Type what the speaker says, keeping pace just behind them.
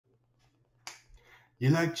You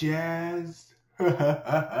like jazz?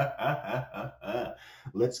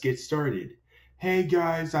 Let's get started. Hey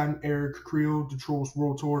guys, I'm Eric Creel, the Trolls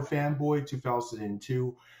World Tour Fanboy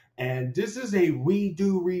 2002, and this is a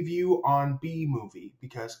redo review on B Movie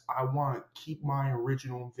because I want to keep my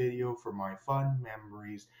original video for my fun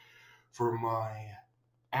memories for my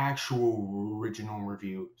actual original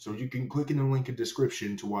review. So you can click in the link in the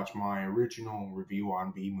description to watch my original review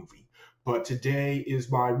on B Movie. But today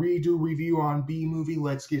is my redo review on B Movie.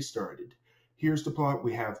 Let's get started. Here's the plot.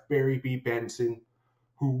 We have Barry B. Benson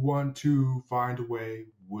who want to find a way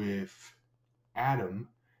with Adam,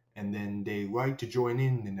 and then they like to join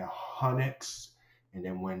in the Hunnics, and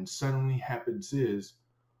then when suddenly happens is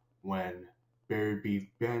when Barry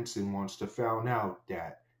B. Benson wants to find out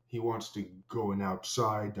that he wants to go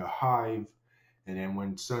outside the hive, and then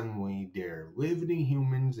when suddenly they're living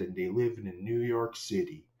humans and they live in New York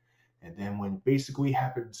City. And then when basically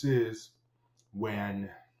happens is when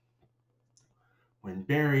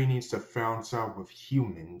Barry needs to find out with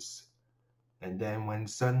humans, and then when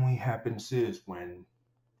suddenly happens is when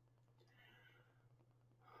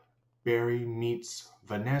Barry meets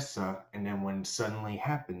Vanessa, and then when suddenly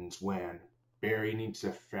happens when Barry needs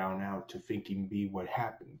to find out to thinking be what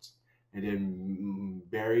happens. And then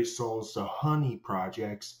Barry solves the honey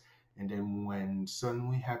projects, and then when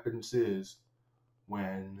suddenly happens is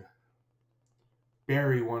when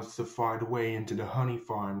Barry wants to find a way into the honey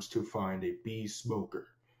farms to find a bee smoker.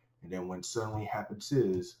 And then when suddenly happens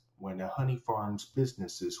is when the honey farms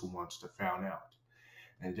businesses who wants to find out.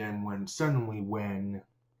 And then when suddenly when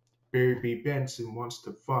Barry B. Benson wants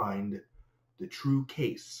to find the true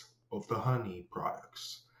case of the honey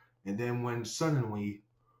products. And then when suddenly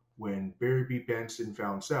when Barry B. Benson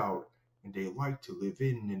finds out and they like to live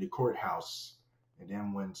in the courthouse. And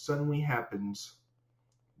then when suddenly happens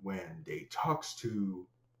when they talks to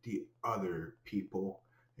the other people.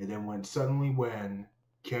 And then when suddenly when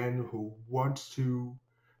Ken, who wants to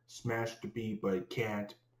smash the bee but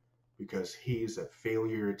can't because he's a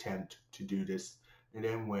failure attempt to do this. And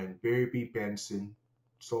then when Barry B. Benson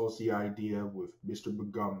solves the idea with Mr.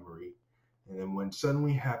 Montgomery. And then when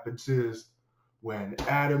suddenly happens is when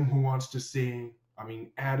Adam who wants to sting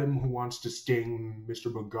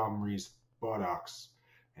Mr. Montgomery's buttocks.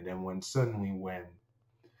 And then when suddenly when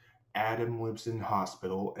Adam lives in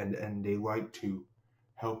hospital and they like to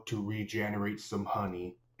help to regenerate some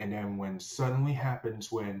honey. And then when suddenly happens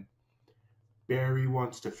when Barry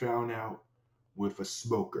wants to find out with a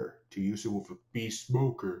smoker, to use it with a bee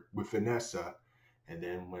smoker with Vanessa. And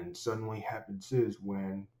then when suddenly happens is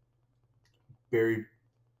when Barry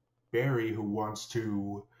who wants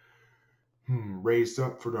to raise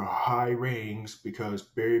up for the high ratings because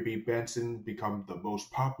Barry B. Benson become the most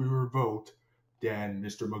popular vote than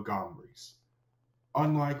Mr. Montgomery's.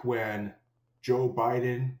 Unlike when Joe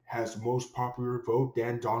Biden has the most popular vote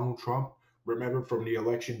than Donald Trump, remember from the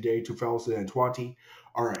election day 2020?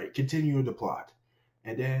 Alright, continue the plot.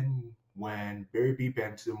 And then when Barry B.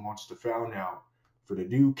 Benson wants to find out for the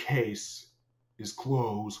new case is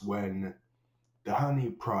closed when the honey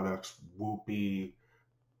products will be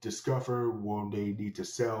discovered when they need to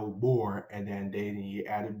sell more and then they need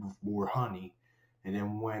added with more honey. And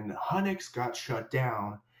then when Hunnix got shut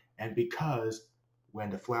down, and because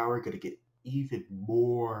when the flower gonna get even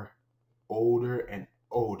more older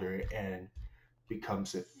and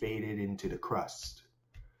becomes faded into the crust.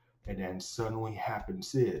 And then suddenly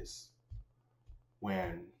happens is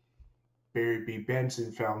when Barry B.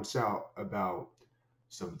 Benson found out about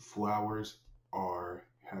some flowers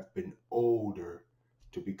have been older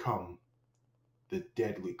to become the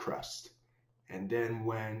deadly crust. And then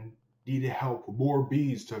when needed help more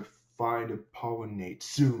bees to find and pollinate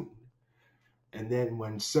soon. And then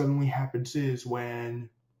when suddenly happens is when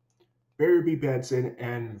Barry B. Benson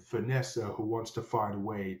and Vanessa who wants to find a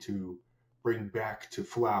way to bring back to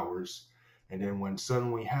flowers. And then when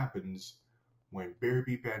suddenly happens when Barry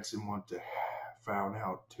B. Benson wants to find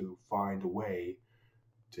out to find a way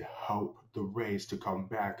to help the race to come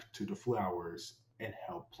back to the flowers and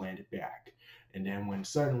help plant it back. And then when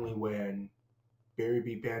suddenly when Barry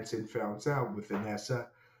B. Benson finds out with Vanessa,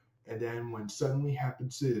 and then when suddenly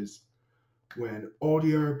happens is when all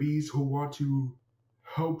the other bees who want to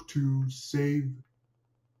help to save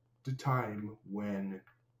the time when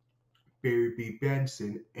Barry B.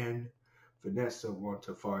 Benson and Vanessa want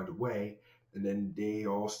to find a way, and then they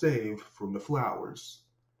all save from the flowers.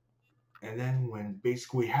 And then when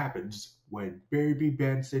basically happens when Barry B.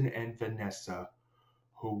 Benson and Vanessa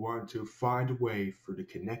who want to find a way for the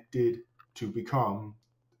connected to become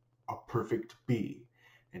a perfect bee.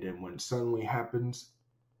 And then when suddenly happens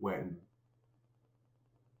when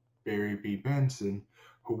Barry B. Benson,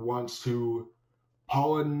 who wants to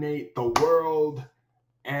pollinate the world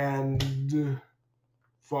and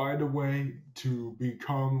find a way to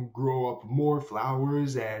grow up more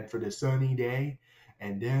flowers and for the sunny day,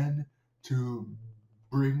 and then to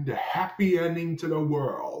bring the happy ending to the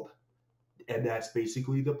world. And that's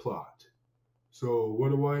basically the plot. So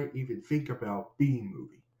what do I even think about Bee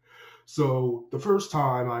Movie? So the first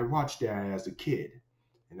time I watched that as a kid,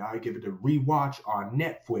 and I give it a rewatch on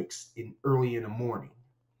Netflix early in the morning.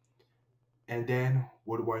 And then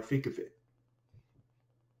what do I think of it?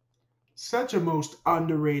 Such a most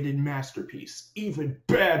underrated masterpiece, even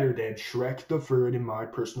better than Shrek the Third in my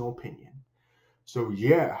personal opinion. So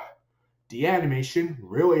yeah, the animation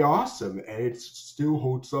really awesome, and it still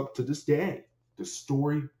holds up to this day. The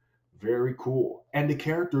story, very cool. And the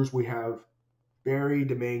characters, we have Barry,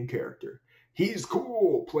 the main character. He's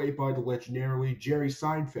cool, played by the legendary Jerry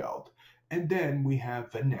Seinfeld. And then we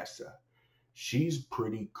have Vanessa. She's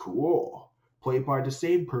pretty cool, played by the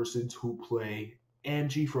same persons who play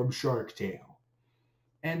Angie from Shark Tale.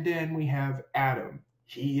 And then we have Adam.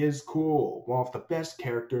 He is cool, one of the best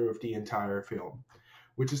characters of the entire film,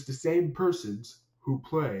 which is the same persons who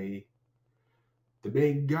play the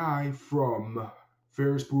main guy from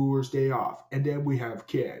Ferris Bueller's Day Off. And then we have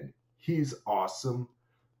Ken. He's awesome,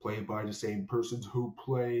 played by the same persons who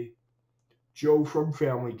play Joe from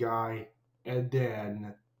Family Guy, and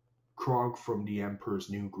then Kronk from The Emperor's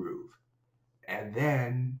New Groove. And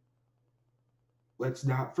then, let's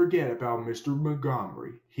not forget about Mr.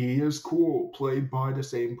 Montgomery. He is cool, played by the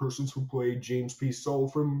same persons who played James P.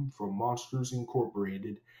 Sullivan from Monsters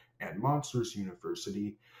Incorporated and Monsters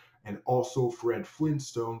University, and also Fred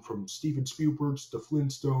Flintstone from Steven Spielberg's The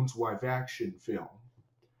Flintstones live-action film.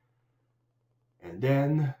 And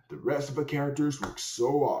then the rest of the characters look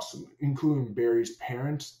so awesome, including Barry's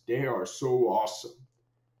parents. They are so awesome.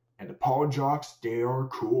 And the Paul Jocks, they are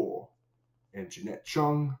cool. And Jeanette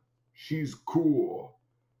Chung, she's cool.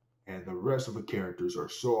 And the rest of the characters are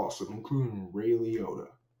so awesome, including Ray Liotta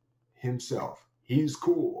himself. He's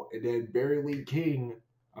cool. And then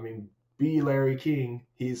B. Larry King,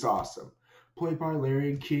 he's awesome. Played by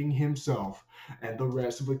Larry King himself. And the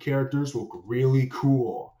rest of the characters look really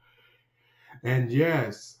cool. And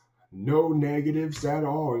yes, no negatives at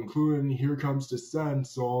all, including Here Comes the Sun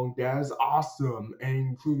song. That is awesome. And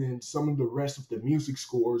including some of the rest of the music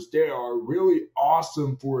scores. They are really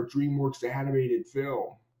awesome for a DreamWorks animated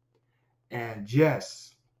film. And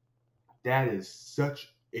yes, that is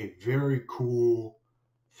such a very cool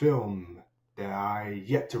film that I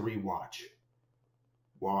yet to rewatch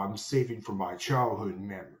while I'm saving for my childhood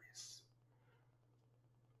memories.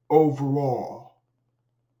 Overall,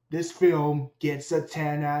 this film gets a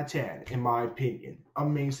 10 out of 10, in my opinion.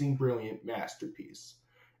 Amazing, brilliant masterpiece.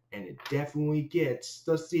 And it definitely gets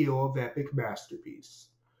the seal of epic masterpiece.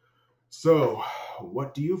 So,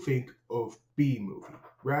 what do you think of Bee Movie?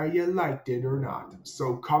 Whether you liked it or not.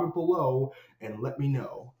 So comment below and let me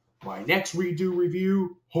know. My next redo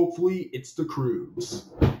review, hopefully it's The Cruise.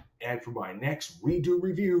 And for my next redo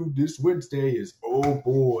review this Wednesday is, oh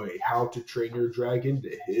boy, How to Train Your Dragon: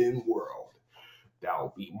 The Hidden World.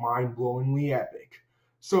 That'll be mind-blowingly epic.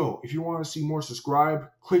 So, if you want to see more,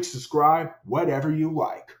 click subscribe, whatever you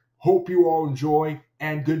like. Hope you all enjoy,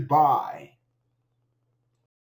 and goodbye.